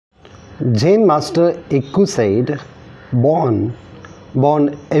Jain master Ikkyū said, born,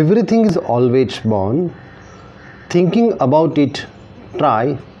 everything is always born. Thinking about it,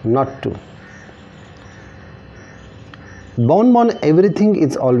 try not to. Born, everything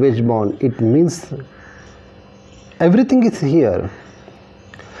is always born. It means everything is here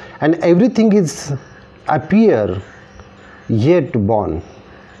and everything is appear yet born,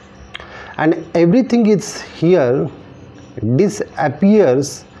 and everything is here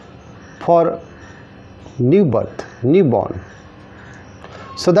disappears for new birth, newborn.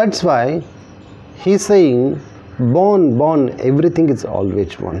 So that's why he's saying born, everything is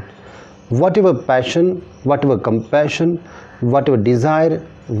always born. Whatever passion, whatever compassion, whatever desire,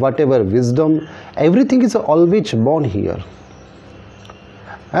 whatever wisdom, everything is always born here.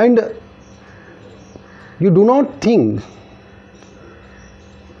 And you do not think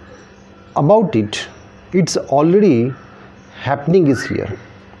about it, it's already happening, is here,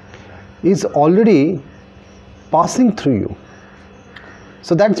 is already passing through you.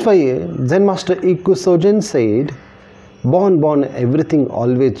 So that's why Zen master Ikkyū said, born, everything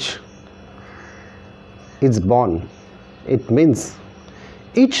always is born. It means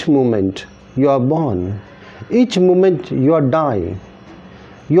each moment you are born, each moment you are die.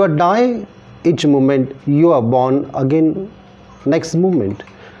 You are die, each moment you are born again, next moment.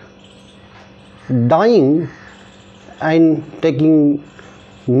 Dying and taking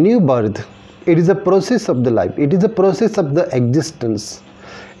new birth, it is a process of the life, it is a process of the existence,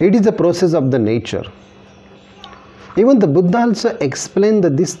 it is a process of the nature. Even the Buddha also explained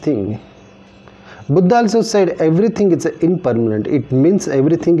this thing. Buddha also said everything is impermanent. It means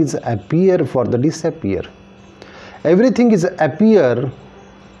everything is appear for the disappear. Everything is appear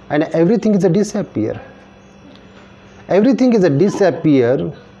and everything is a disappear. Everything is a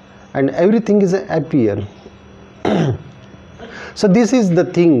disappear and everything is a appear. So this is the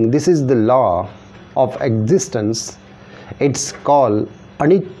thing, this is the law of existence. It's called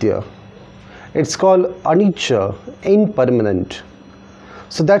anitya. It's called anicca, impermanent.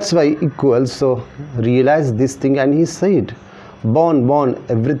 So that's why Ikkyū also realized this thing, and he said, born,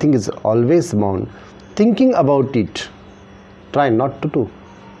 everything is always born. Thinking about it, try not to do.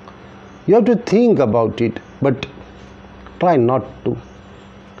 You have to think about it, but try not to.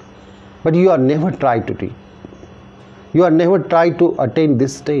 But you are never try to do. You are never try to attain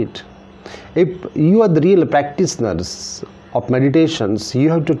this state. If you are the real practitioners of meditations, you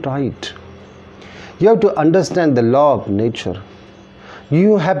have to try it. You have to understand the law of nature.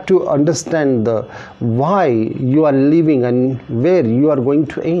 You have to understand the why you are living and where you are going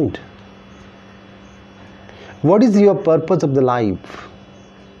to end. What is your purpose of the life?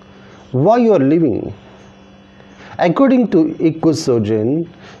 Why you are living? According to Ikkyū,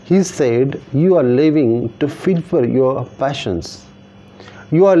 he said, you are living to fulfill your passions.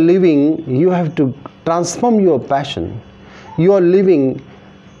 You are living, you have to transform your passion. You are living,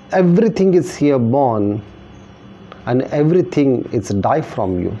 everything is here born and everything is die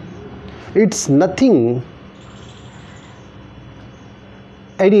from you. It's nothing,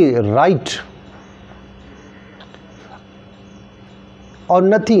 any right or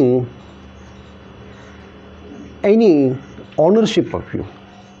nothing, any ownership of you.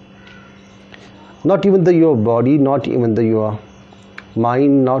 Not even your body, not even your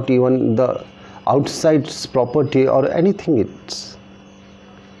mind, not even the outside property or anything else.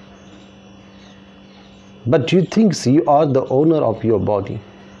 But you think you are the owner of your body.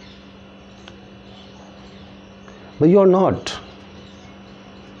 But you are not.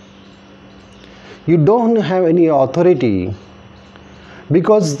 You don't have any authority,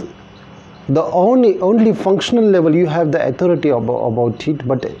 because the only functional level you have the authority about it,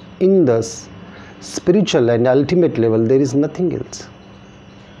 but in the spiritual and ultimate level there is nothing else.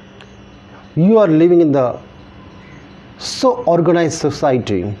 You are living in the so organized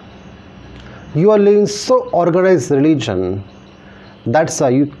society. You are living so organized religion. That's why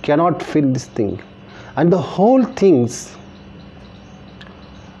you cannot feel this thing. And the whole things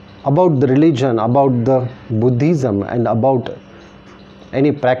about the religion, about the Buddhism and about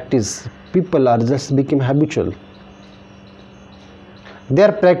any practice, people are just become habitual. They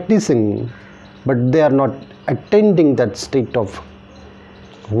are practicing, but they are not attending that state of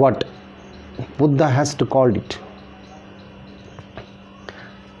what Buddha has to call it.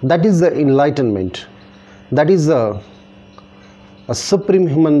 That is the enlightenment. That is a supreme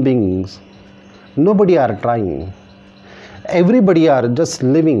human beings. Nobody are trying. Everybody are just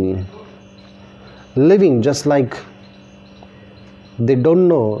living just like they don't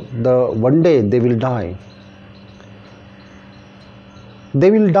know the one day they will die. They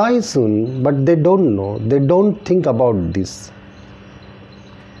will die soon, but they don't know. They don't think about this.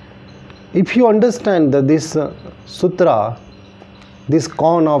 If you understand that this sutra, this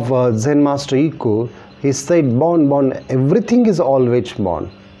koan of Zen Master Ikkyū, he said, born, born, everything is always born.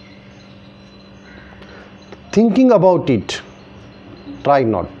 Thinking about it, try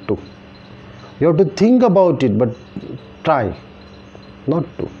not to. You have to think about it, but try not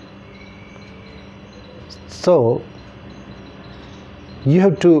to. So, you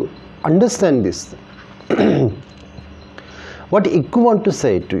have to understand this. What Ikkyū want to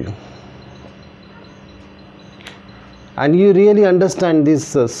say to you. And you really understand this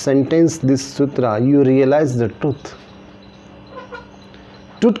sentence, this sutra, you realize the truth.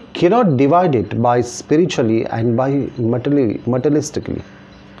 Truth cannot divide it by spiritually and by materialistically.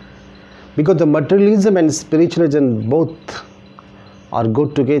 Because the materialism and spiritualism both are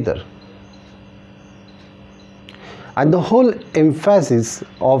good together. And the whole emphasis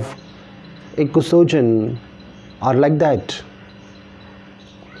of Ikkyū are like that.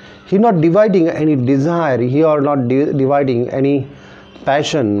 He not dividing any desire, he are not dividing any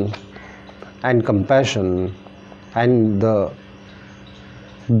passion and compassion and the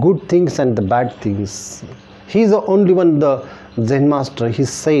good things and the bad things. He is the only one, the Zen master. He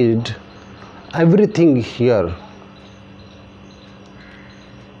said everything here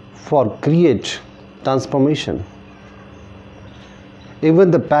for create transformation.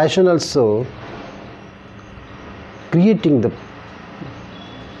 Even the passion also creating the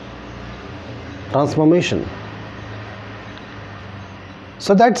transformation.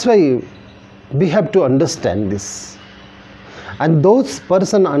 So that's why we have to understand this. And those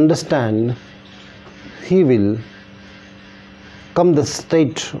person understand, he will come the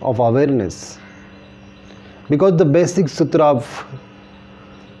state of awareness. Because the basic sutra of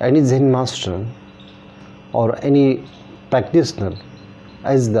any Zen master or any practitioner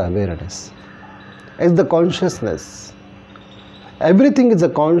is the awareness, is the consciousness. Everything is a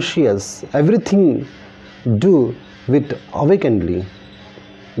conscious, everything do with awakenedly,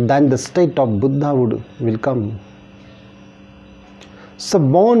 then the state of Buddha will come. So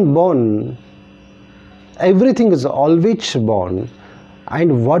born, everything is always born,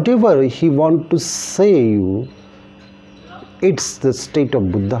 and whatever he want to say you, it's the state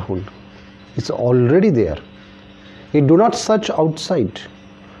of Buddhahood. It's already there. You do not search outside.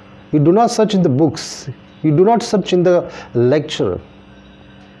 You do not search in the books. You do not search in the lecture.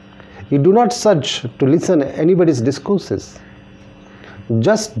 You do not search to listen anybody's discourses.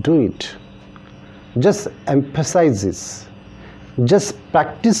 Just do it. Just emphasize this. Just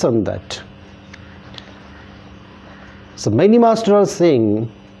practice on that. So many masters are saying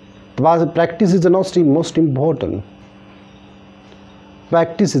practice is the most important.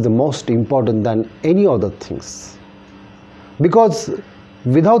 Practice is the most important than any other things. Because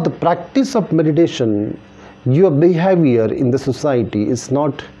without the practice of meditation, your behavior in the society is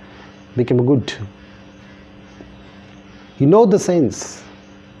not become good. You know the sense,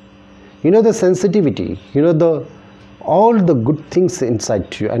 you know the sensitivity, you know all the good things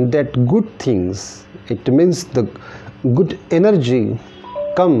inside you, and that good things, it means the good energy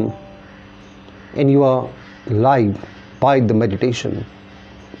come in your life by the meditation,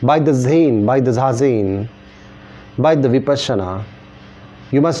 by the Zen, by the Zazen, by the Vipassana.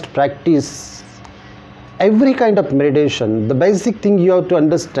 You must practice every kind of meditation. The basic thing you have to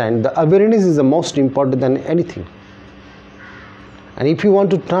understand, the awareness is the most important than anything. And if you want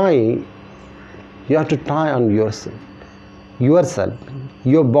to try, you have to try on yourself,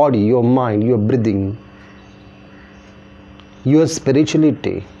 your body, your mind, your breathing, your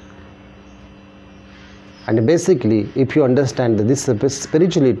spirituality. And basically, if you understand this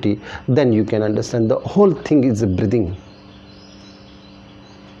spirituality, then you can understand the whole thing is breathing.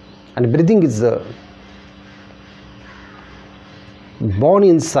 And breathing is born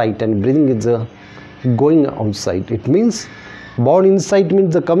inside, and breathing is going outside. It means born inside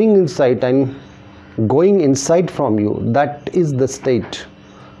means the coming inside and going inside from you. That is the state,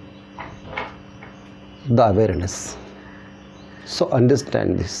 the awareness. So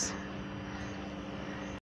understand this.